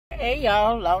Hey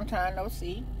y'all, long time no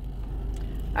see.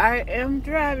 I am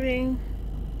driving.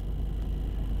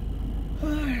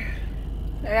 I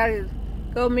gotta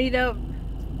go meet up.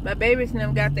 My babies and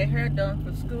them got their hair done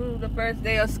for school, the first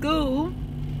day of school.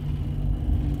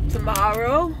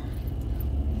 Tomorrow.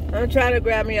 I'm trying to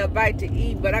grab me a bite to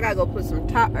eat, but I gotta go put some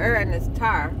air in this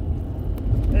tire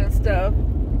and stuff.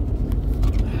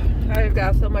 I just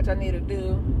got so much I need to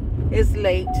do. It's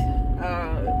late.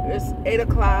 It's 8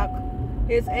 o'clock.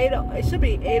 It should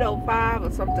be 8:05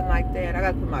 or something like that. I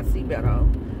gotta put my seatbelt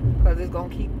on because it's gonna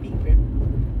keep beeping.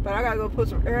 But I gotta go put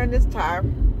some air in this tire.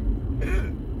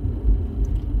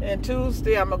 And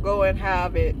Tuesday I'm gonna go and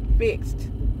have it fixed.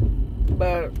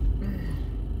 But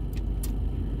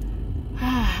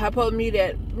I supposed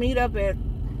to meet up at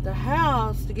the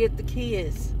house to get the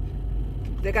kids.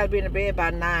 They gotta be in the bed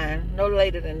by 9, no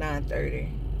later than 9:30.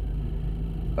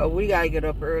 But we gotta get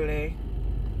up early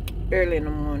in the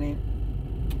morning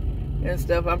and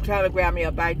stuff. I'm trying to grab me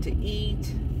a bite to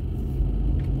eat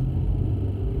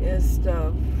and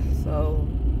stuff. So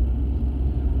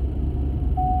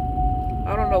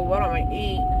I don't know what I'm gonna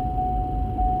eat.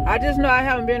 I just know I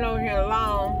haven't been over here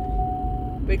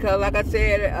long because, like I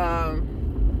said, I'm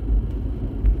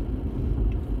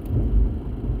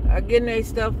getting their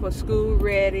stuff for school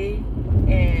ready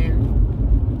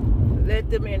and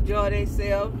let them enjoy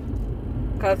themselves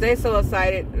because they so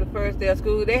excited the first day of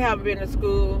school. They haven't been to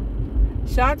school.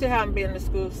 Shanta haven't been to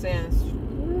school since.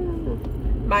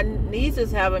 My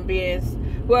nieces haven't been.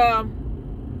 Well,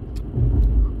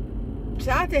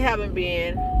 Shanta haven't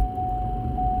been.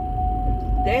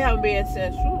 They haven't been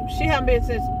since. She haven't been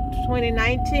since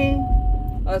 2019.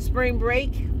 Spring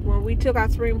break, when we took our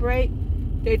spring break.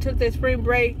 They took their spring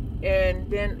break, and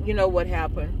then you know what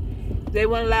happened. They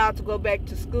weren't allowed to go back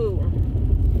to school.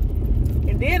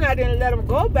 And then I didn't let them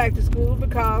go back to school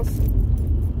because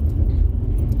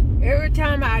every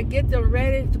time I get them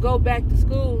ready to go back to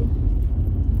school,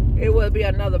 it will be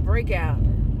another breakout.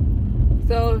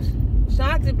 So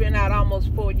Shanta's been out almost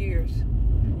 4 years.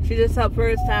 She just her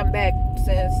first time back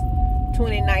since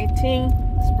 2019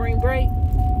 spring break.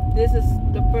 This is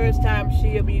the first time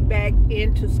she'll be back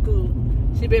into school.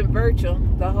 She's been virtual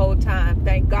the whole time.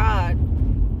 Thank God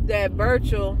that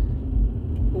virtual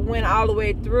went all the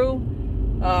way through.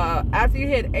 After you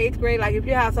hit 8th grade, like if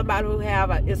you have somebody who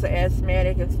is an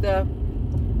asthmatic and stuff,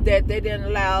 that they didn't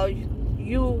allow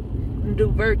you to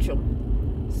do virtual.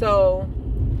 So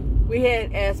we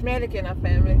had asthmatic in our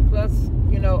family, plus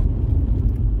you know.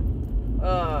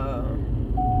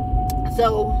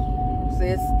 So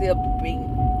it's still being.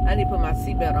 I need to put my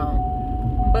seatbelt on.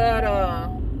 But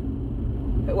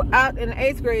out in the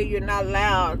 8th grade, you're not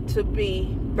allowed to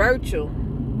be virtual.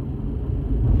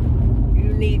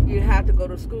 You have to go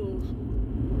to schools.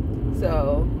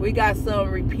 So we got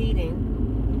some repeating.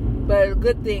 But the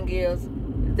good thing is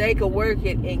they could work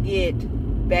it and get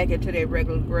back into their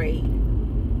regular grade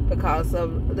because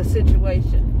of the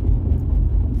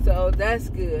situation. So that's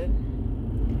good.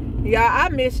 Yeah, I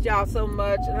missed y'all so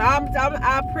much. And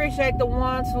I appreciate the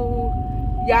ones who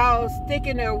y'all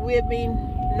sticking there with me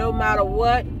no matter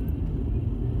what.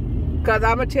 Because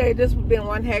I'm going to tell you, this has been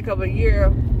one heck of a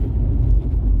year.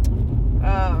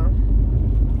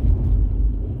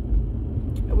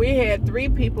 We had 3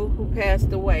 people who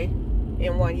passed away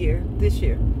in 1 year, this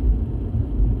year.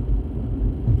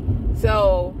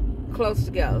 So, close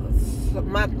together,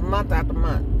 month after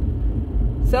month.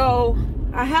 So,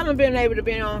 I haven't been able to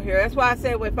be on here. That's why I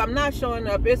said, well, if I'm not showing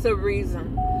up, it's a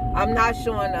reason. I'm not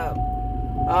showing up.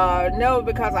 No,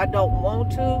 because I don't want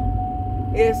to.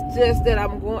 It's just that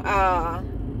I'm going. I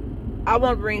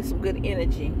want to bring some good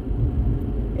energy.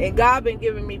 And God been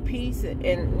giving me peace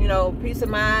and you know, peace of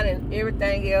mind and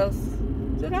everything else.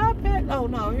 Did I pass? Oh,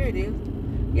 no, here it is.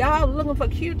 Y'all looking for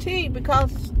QT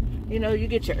because, you know, you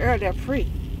get your air there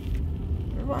free.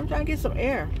 I'm trying to get some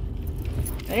air.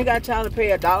 I ain't got time to pay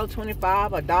 $1.25,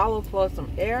 $1 for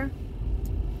some air.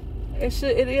 It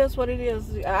is what it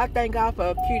is. I thank God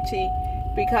for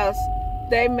QT because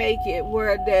they make it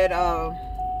where that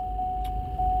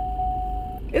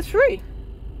it's free.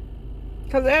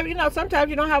 Because, you know, sometimes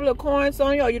you don't have little coins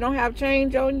on you or you don't have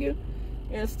change on you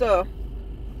and stuff.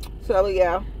 So,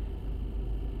 yeah.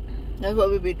 That's what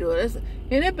we be doing.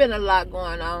 And it's been a lot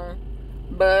going on.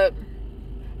 But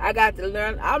I got to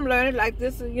learn. I'm learning like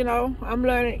this, you know. I'm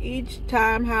learning each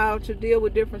time how to deal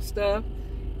with different stuff.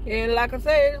 And like I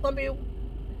said, it's going to be,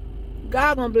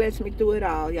 God going to bless me through it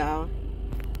all, y'all.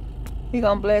 He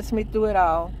going to bless me through it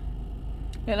all.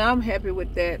 And I'm happy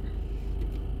with that.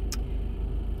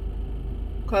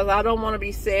 Because I don't want to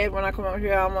be sad when I come over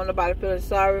here. I don't want nobody feeling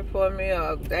sorry for me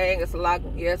or dang, it's a lot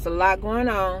going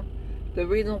on. The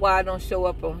reason why I don't show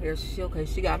up on here,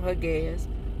 because she got her gas.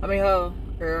 I mean, her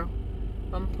air.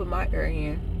 I'm gonna put my air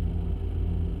in.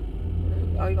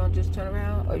 Are you gonna just turn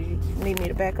around, or you need me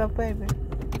to back up, baby?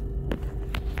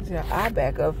 Yeah, I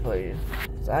back up for you.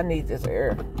 So I need this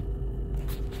air.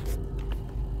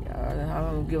 I'm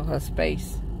gonna give her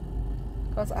space,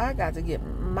 cause I got to get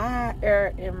my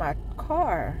air in my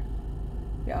car,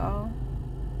 y'all.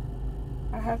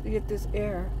 I have to get this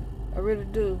air. I really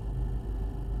do.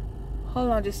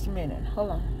 Hold on just a minute.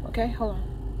 Hold on. Okay, hold on.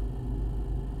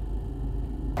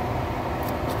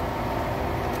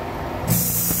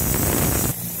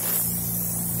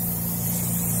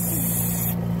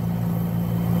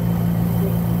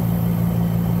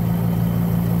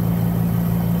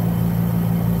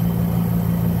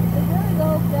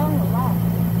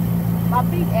 My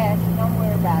feet ashy, don't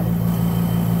worry about it.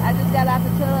 I just got out the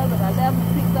tub and I left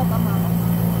and picked up my mama.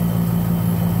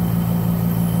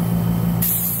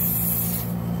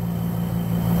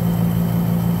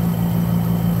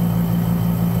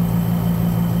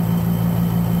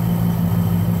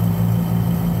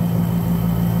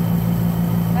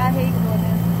 I hate doing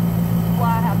this. That's why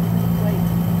I have to lose weight.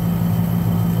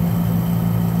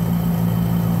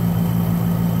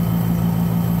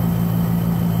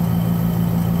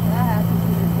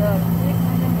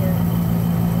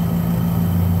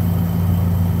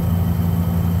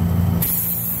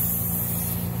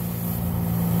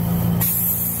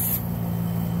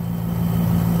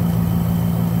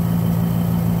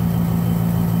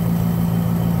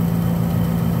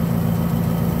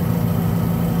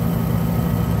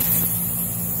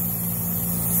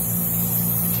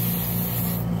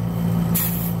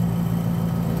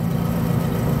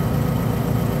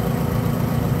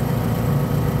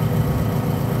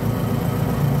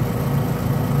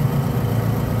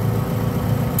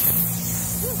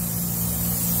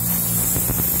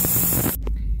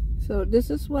 So this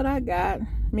is what I got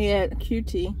me at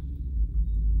QT,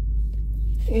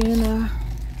 and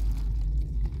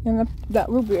got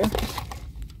root beer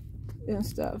and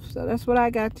stuff. So that's what I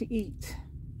got to eat.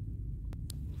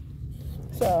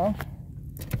 So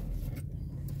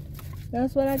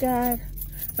that's what I got.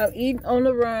 I'm eating on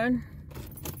the run.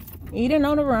 Eating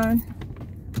on the run.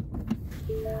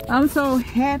 I'm so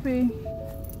happy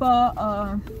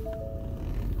for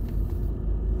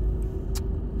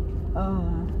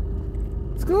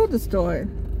school to start.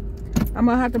 I'm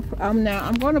gonna have to. I'm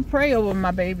gonna pray over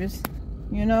my babies,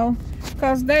 you know,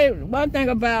 cause one thing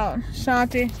about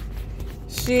Shanti,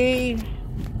 she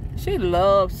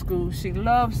loves school. She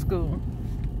loves school,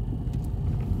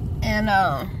 and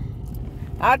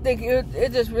I think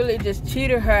it just really just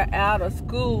cheated her out of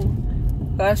school,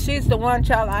 cause she's the one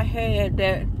child I had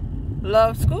that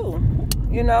loved school,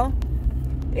 you know,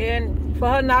 and for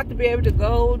her not to be able to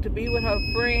go to be with her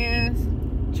friends.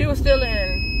 She was still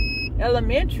in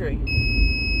elementary,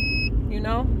 you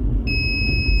know.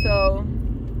 So,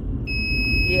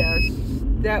 yes,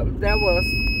 that was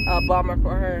a bummer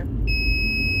for her.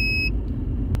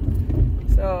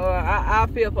 So I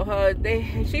feel for her.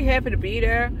 She happy to be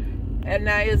there, and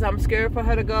now I'm scared for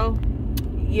her to go.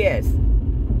 Yes.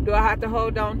 Do I have to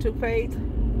hold on to faith?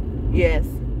 Yes.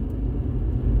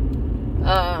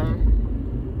 I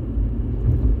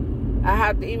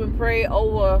have to even pray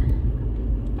over.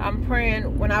 I'm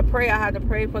praying. When I pray, I have to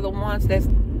pray for the ones that's.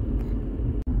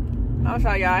 I'm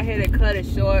sorry, y'all. I had to cut it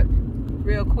short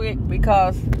real quick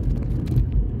because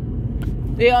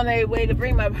they're on their way to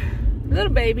bring my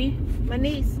little baby, my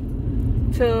niece,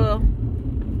 to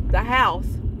the house.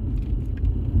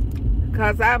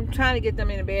 Because I'm trying to get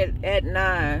them in bed at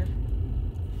 9.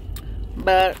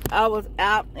 But I was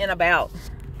out and about.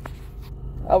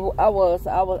 I was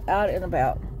out and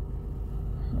about.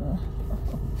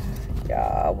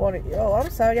 Y'all, I'm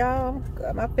sorry, y'all.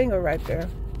 Got my finger right there.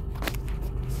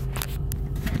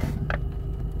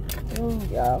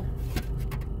 Y'all.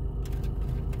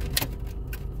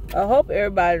 I hope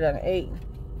everybody done ate.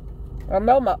 I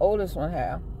know my oldest one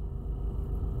have.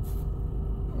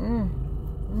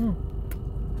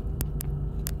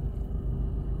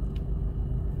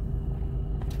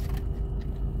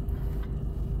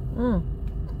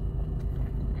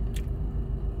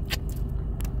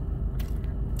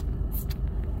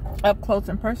 Up close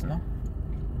and personal.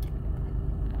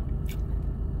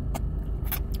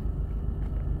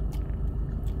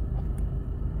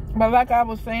 But like I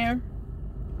was saying,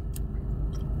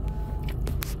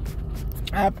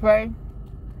 I pray.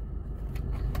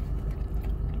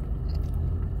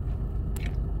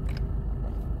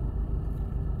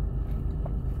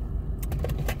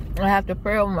 I have to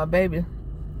pray over my baby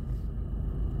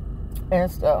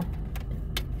and stuff.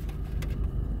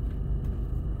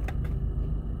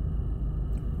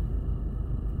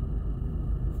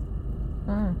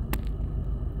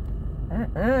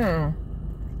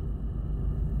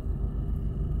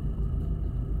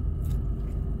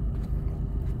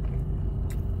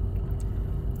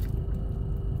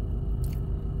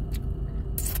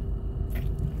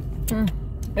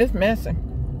 It's messy.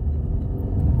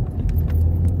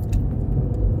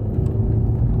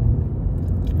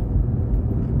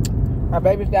 My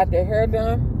baby's got their hair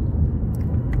done.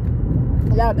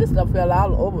 Y'all, this stuff fell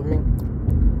all over me.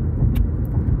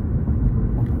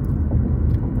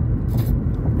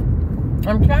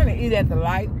 I'm trying to eat at the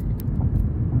light.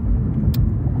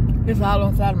 It's all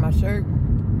on the side of my shirt.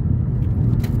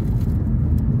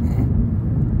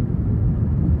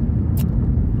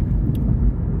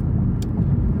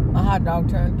 My hot dog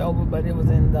turned over, but it was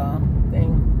in the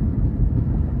thing.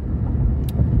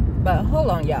 But hold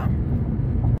on, y'all.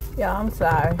 Yeah, I'm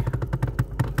sorry.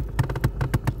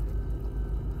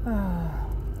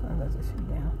 I'll let this shit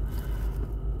down.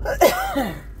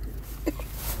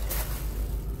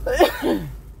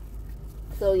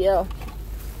 So yeah,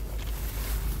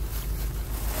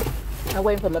 I'm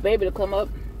waiting for my baby to come up.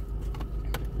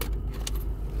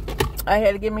 I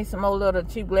had to get me some more little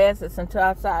cheap glasses until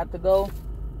I decided to go.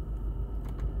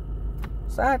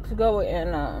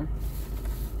 And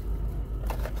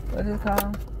what is it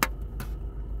called?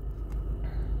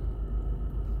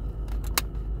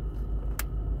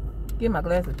 Get my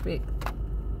glasses fixed.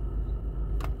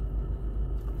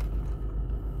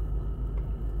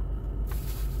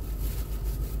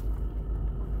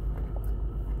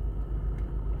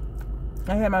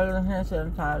 I had my little hand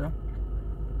sanitizer.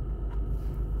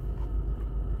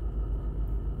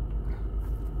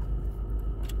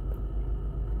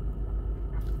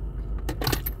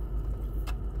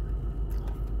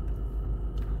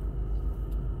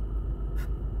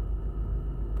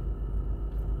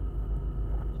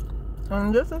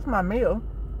 And this is my meal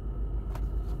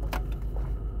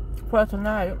for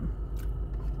tonight.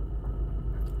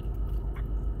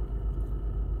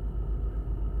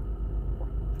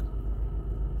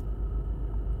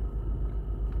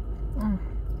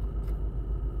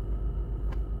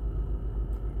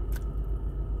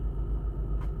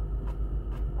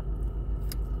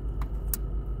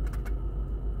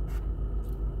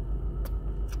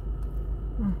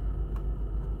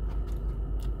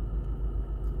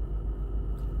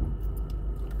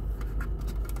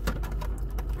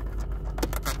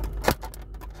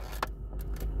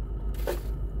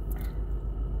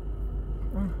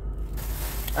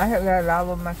 I have got it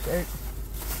all over my shirt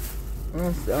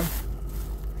and stuff.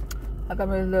 I got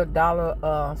me a little dollar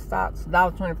socks,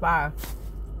 $1.25.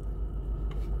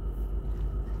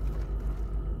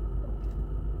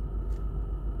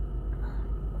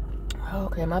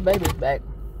 Okay, my baby's back.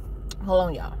 Hold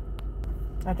on, y'all.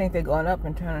 I think they're going up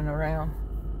and turning around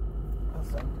or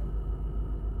something.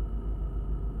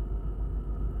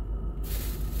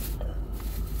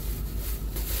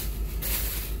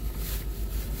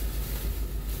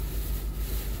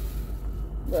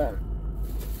 But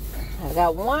I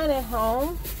got one at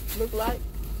home. Look like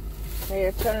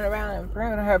they're turning around and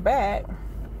bringing her back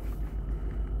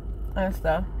and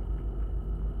stuff.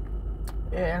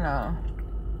 And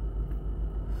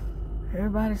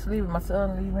everybody's leaving. My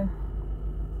son leaving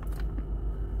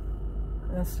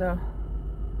and stuff.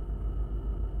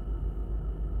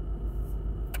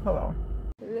 Hold on.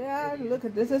 Yeah, look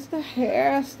at this. It's the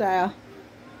hairstyle.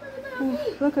 Ooh,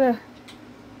 look at that.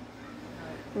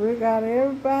 We got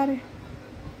everybody.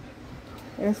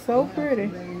 It's so pretty.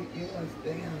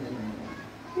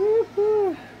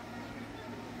 Woo-hoo.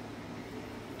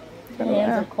 Turn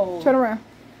around. Turn around.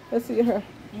 Let's see her.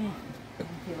 Yeah.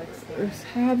 Here's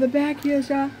how the back is,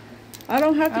 y'all. I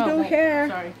don't have to do hair.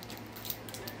 Sorry.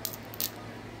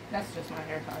 That's just my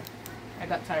hair card. I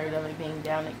got tired of it being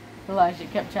down. Elijah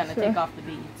kept trying to take off the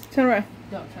beads. Turn around.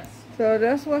 Don't trust. So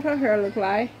that's what her hair looked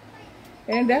like.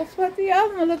 And that's what the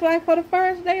other one looked like for the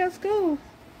first day of school.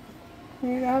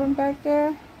 You got them back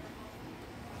there.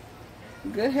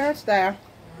 Good hairstyle.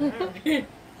 The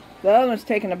other one's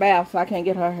taking a bath, so I can't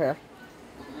get her hair.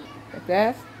 But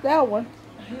that's that one.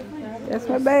 That's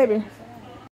my baby.